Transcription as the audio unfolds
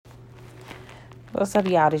What's up,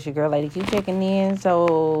 y'all? This your girl, Lady Q, checking in.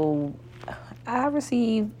 So, I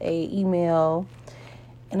received a email,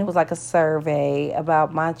 and it was like a survey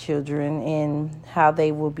about my children and how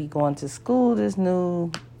they will be going to school this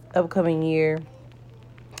new upcoming year.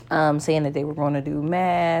 Saying that they were going to do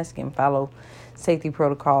masks and follow safety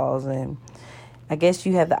protocols, and I guess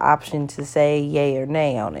you have the option to say yay or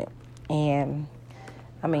nay on it. And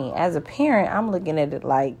I mean, as a parent, I'm looking at it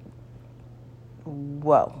like,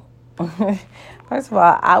 whoa. First of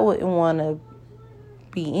all, I wouldn't want to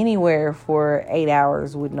be anywhere for 8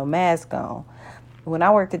 hours with no mask on. When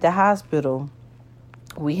I worked at the hospital,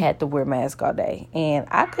 we had to wear masks all day, and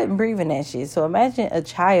I couldn't breathe in that shit. So imagine a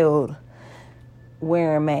child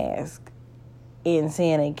wearing a mask and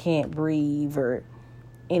saying they can't breathe or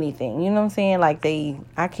anything. You know what I'm saying? Like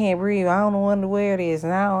I can't breathe. I don't want to wear this.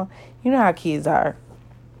 And you know how kids are.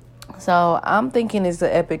 So I'm thinking it's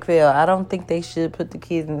an epic fail. I don't think they should put the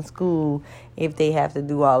kids in school if they have to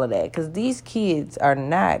do all of that. Because these kids are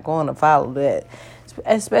not going to follow that.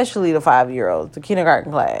 Especially the 5-year-olds, the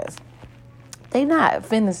kindergarten class. They not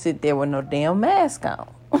finna sit there with no damn mask on.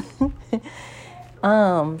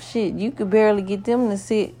 Shit, you could barely get them to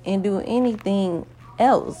sit and do anything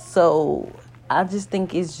else. So I just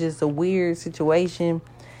think it's just a weird situation,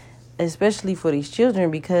 especially for these children,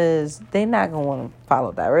 because they're not going to want to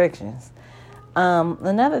follow directions.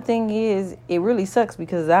 Another thing is, it really sucks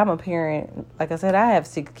because I'm a parent. Like I said, I have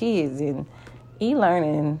 6 kids, and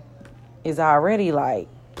e-learning is already like,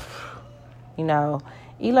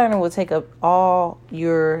 e-learning will take up all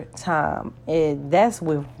your time. And that's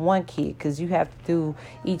with one kid, because you have to do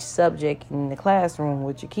each subject in the classroom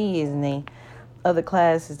with your kids and the other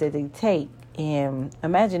classes that they take. And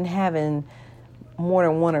imagine having more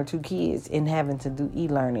than 1 or 2 kids and having to do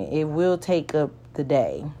e-learning. It will take up the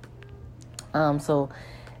day. So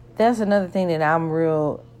that's another thing that I'm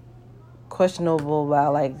real questionable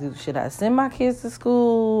about. Like, should I send my kids to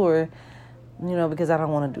school, or, because I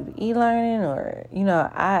don't want to do the e-learning, or,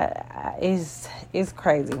 it's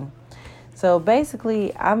crazy. So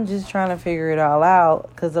basically, I'm just trying to figure it all out,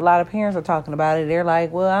 because a lot of parents are talking about it. They're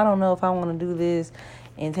like, well, I don't know if I want to do this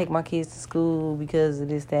and take my kids to school because of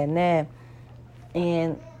this, that, and that.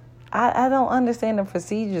 And I don't understand the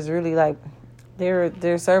procedures, really. Like,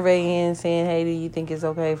 they're surveying, saying, hey, do you think it's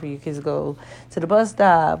okay for your kids to go to the bus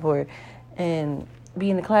stop and be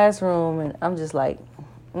in the classroom? And I'm just like,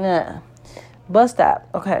 nah. Bus stop,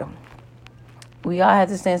 okay. We all have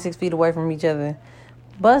to stand 6 feet away from each other.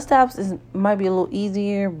 Bus stops might be a little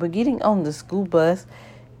easier, but getting on the school bus,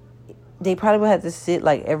 they probably would have to sit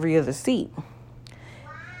like every other seat.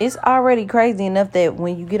 It's already crazy enough that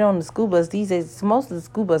when you get on the school bus these days, most of the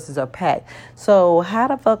school buses are packed. So how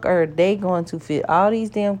the fuck are they going to fit all these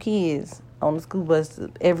damn kids on the school bus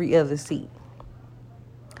every other seat?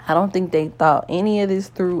 I don't think they thought any of this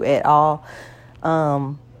through at all.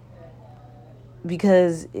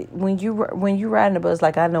 Because when you ride in the bus,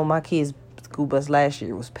 like I know my kids' school bus last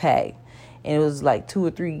year was packed, and it was like 2 or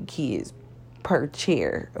 3 kids per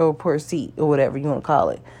chair or per seat or whatever you want to call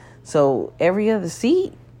it. So every other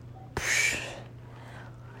seat.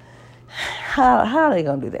 How are they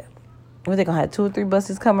gonna do that? Are they gonna have 2 or 3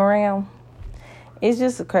 buses come around? It's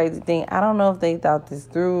just a crazy thing. I don't know if they thought this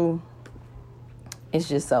through. It's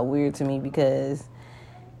just so weird to me, because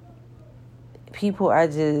people are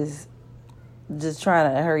just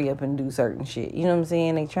trying to hurry up and do certain shit. You know what I'm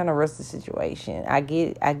saying? They trying to rush the situation. I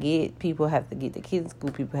get people have to get the kids to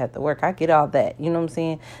school, people have to work. I get all that. You know what I'm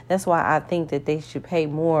saying? That's why I think that they should pay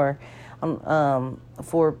more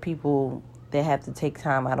for people that have to take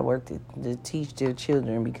time out of work to teach their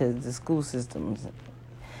children, because the school systems,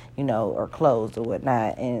 are closed or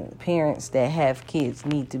whatnot. And parents that have kids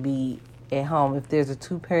need to be at home. If there's a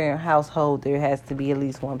 2-parent household, there has to be at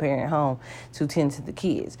least 1 parent home to tend to the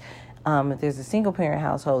kids. If there's a single-parent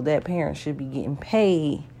household, that parent should be getting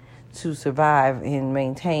paid to survive and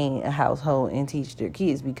maintain a household and teach their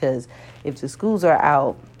kids. Because if the schools are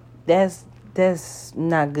out, that's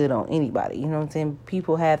not good on anybody. You know what I'm saying?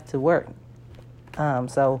 People have to work.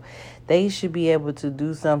 So they should be able to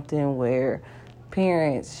do something where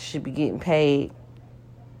parents should be getting paid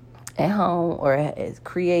at home, or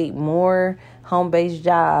create more home-based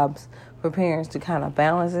jobs for parents to kind of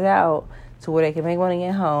balance it out to where they can make money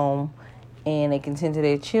at home and they can tend to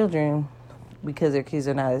their children because their kids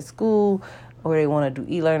are not at school, or they want to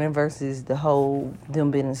do e-learning versus the whole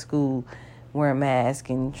them being in school wearing masks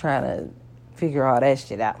and trying to figure all that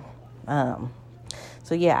shit out.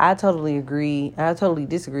 So yeah, I totally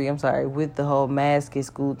disagree, with the whole mask at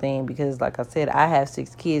school thing, because like I said, I have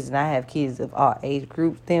 6 kids and I have kids of all age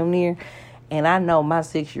groups damn near. And I know my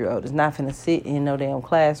 6-year-old is not finna sit in no damn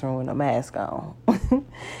classroom with a mask on.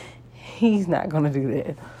 He's not gonna do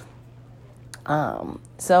that.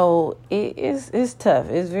 So it's tough.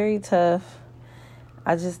 It's very tough.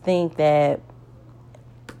 I just think that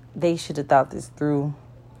they should have thought this through.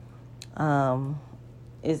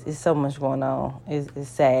 It's so much going on. It's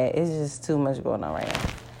sad. It's just too much going on right now.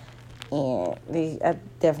 And I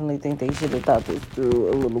definitely think they should have thought this through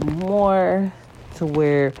a little more to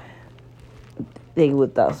where they would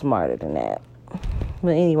have thought smarter than that. But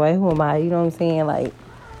anyway, who am I? You know what I'm saying? Like,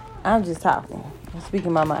 I'm just talking. I'm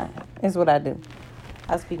speaking my mind. That's what I do.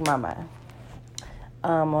 I speak my mind.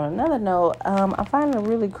 On another note, I find it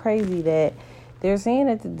really crazy that they're saying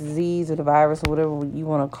that the disease or the virus or whatever you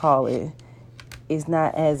want to call it is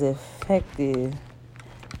not as effective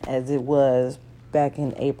as it was back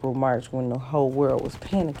in April, March when the whole world was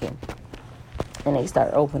panicking and they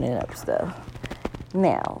start opening up stuff.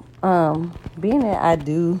 Now, being that I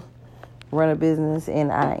do run a business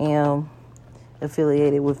and I am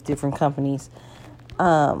affiliated with different companies,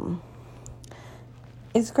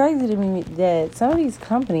 it's crazy to me that some of these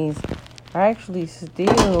companies are actually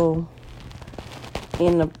still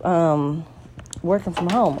in the working from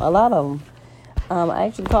home. A lot of them. I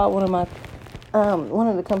actually called one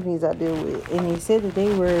of the companies I deal with, and they said that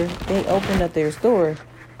they opened up their store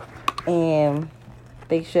and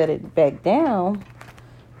they shut it back down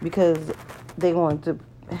because they wanted to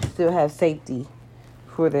still have safety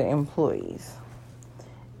for their employees.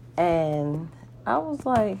 And I was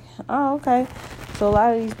like, oh, okay. So a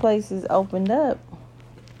lot of these places opened up.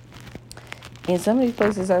 And some of these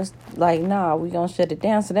places are like, nah, we gonna shut it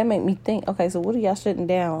down. So that made me think, okay, so what are y'all shutting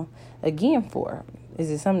down again for? Is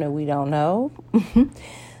it something that we don't know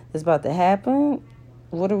that's about to happen?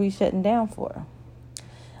 What are we shutting down for?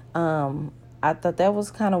 I thought that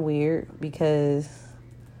was kind of weird because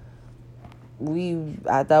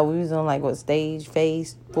I thought we was on like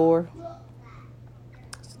phase 4,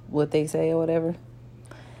 what they say or whatever.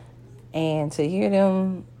 And to hear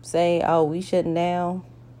them say, oh, we shutting down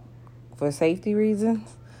for safety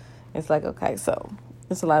reasons, it's like, okay, so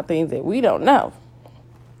there's a lot of things that we don't know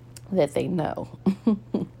that they know.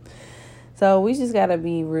 So we just got to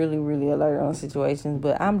be really, really alert on situations.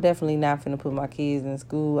 But I'm definitely not finna put my kids in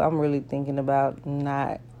school. I'm really thinking about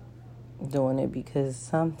not doing it because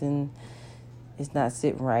something is not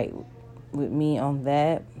sitting right with me on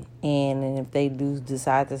that. And if they do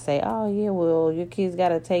decide to say, oh, yeah, well, your kids got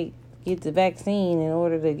to get the vaccine in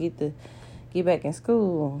order to get back in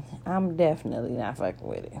school, I'm definitely not fucking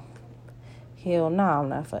with it. Hell no, I'm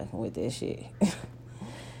not fucking with that shit.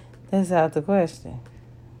 That's out the question.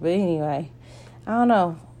 But anyway, I don't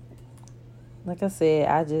know. Like I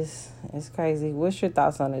said, it's crazy. What's your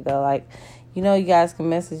thoughts on it, though? Like, you guys can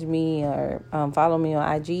message me or follow me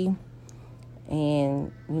on IG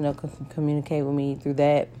and, communicate with me through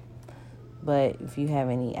that. But if you have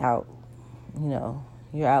any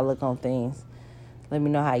your outlook on things, let me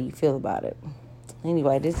know how you feel about it.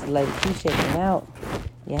 Anyway, this is Lady Q checking out.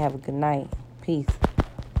 You have a good night. Peace.